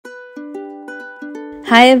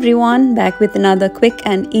Hi everyone, back with another quick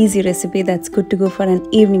and easy recipe that's good to go for an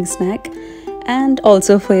evening snack and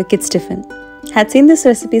also for your kids' tiffin. Had seen this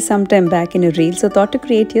recipe sometime back in a reel, so thought to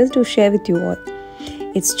create here to share with you all.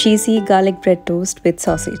 It's cheesy garlic bread toast with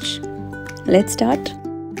sausage. Let's start.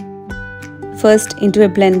 First, into a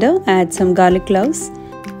blender, add some garlic cloves.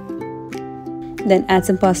 Then add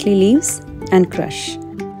some parsley leaves and crush.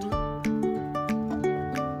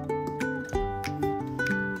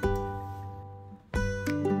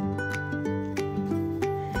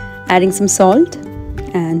 Adding some salt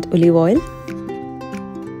and olive oil.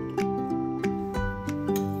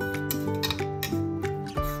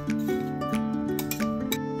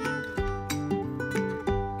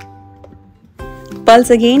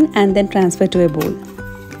 Pulse again and then transfer to a bowl.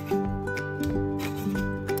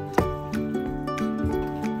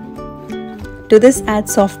 To this, add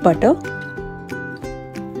soft butter.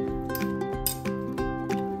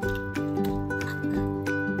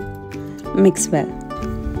 Mix well.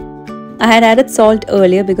 I had added salt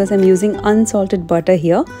earlier because I'm using unsalted butter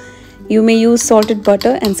here. You may use salted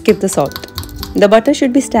butter and skip the salt. The butter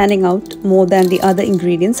should be standing out more than the other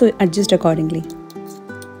ingredients, so adjust accordingly.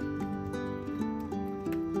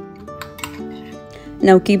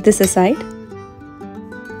 Now keep this aside.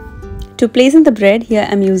 To place in the bread, here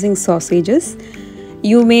I'm using sausages.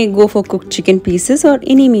 You may go for cooked chicken pieces or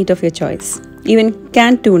any meat of your choice. Even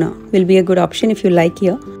canned tuna will be a good option if you like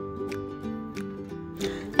here.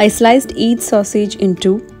 I sliced each sausage in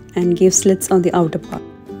two and gave slits on the outer part.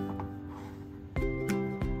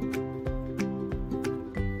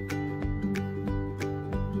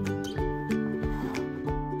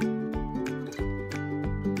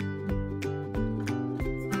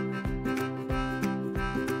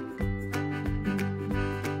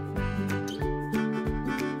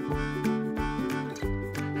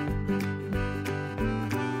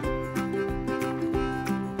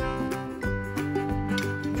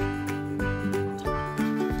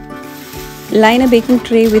 Line a baking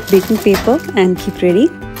tray with baking paper and keep ready.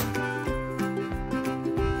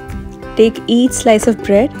 Take each slice of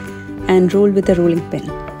bread and roll with a rolling pin.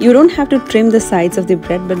 You don't have to trim the sides of the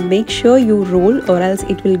bread, but make sure you roll or else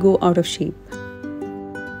it will go out of shape.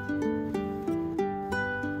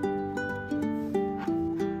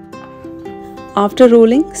 After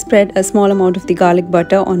rolling, spread a small amount of the garlic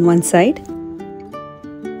butter on one side.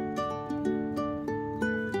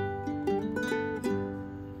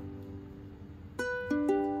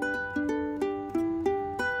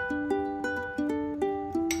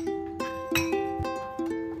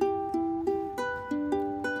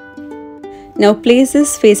 Now place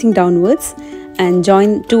this facing downwards and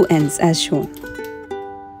join two ends as shown.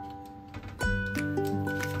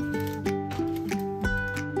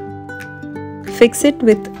 Fix it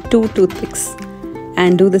with 2 toothpicks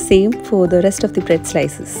and do the same for the rest of the bread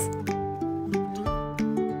slices.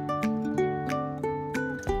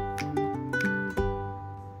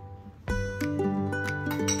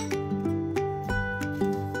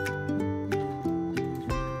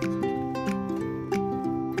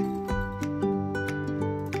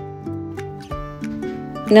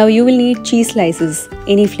 Now you will need cheese slices,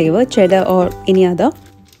 any flavor, cheddar or any other.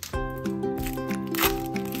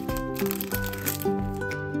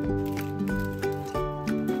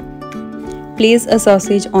 Place a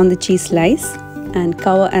sausage on the cheese slice and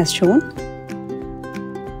cover as shown.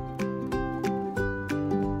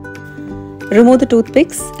 Remove the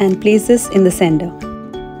toothpicks and place this in the center.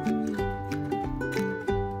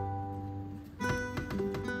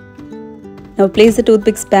 Now place the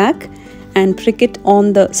toothpicks back and prick it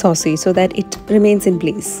on the sausage so that it remains in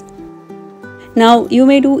place. Now you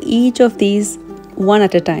may do each of these one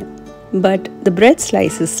at a time, but the bread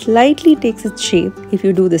slices slightly takes its shape if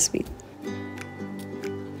you do this way.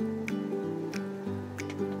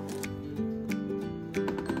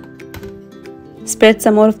 Spread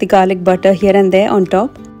some more of the garlic butter here and there on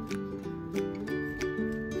top.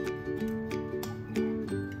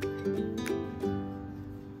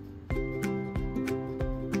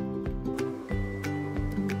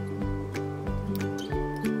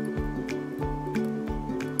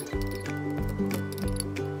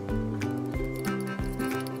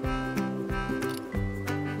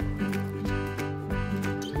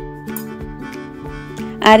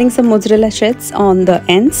 Adding some mozzarella shreds on the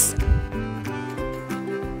ends.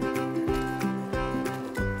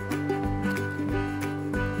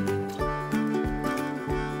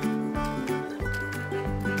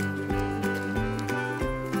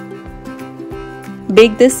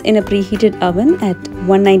 Bake this in a preheated oven at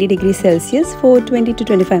 190 degrees Celsius for 20 to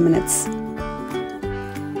 25 minutes.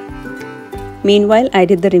 Meanwhile, I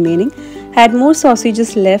did the remaining. Had more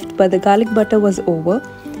sausages left, but the garlic butter was over,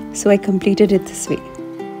 so I completed it this way.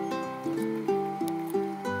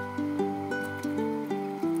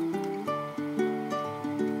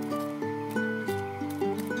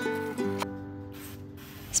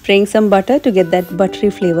 Spraying some butter to get that buttery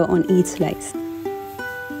flavor on each slice.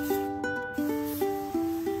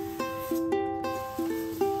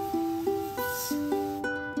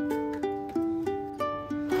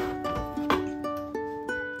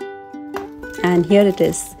 And here it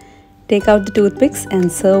is. Take out the toothpicks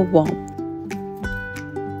and serve warm.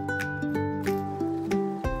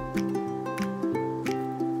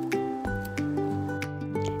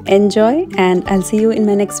 Enjoy, and I'll see you in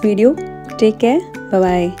my next video. Take care. Bye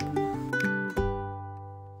bye.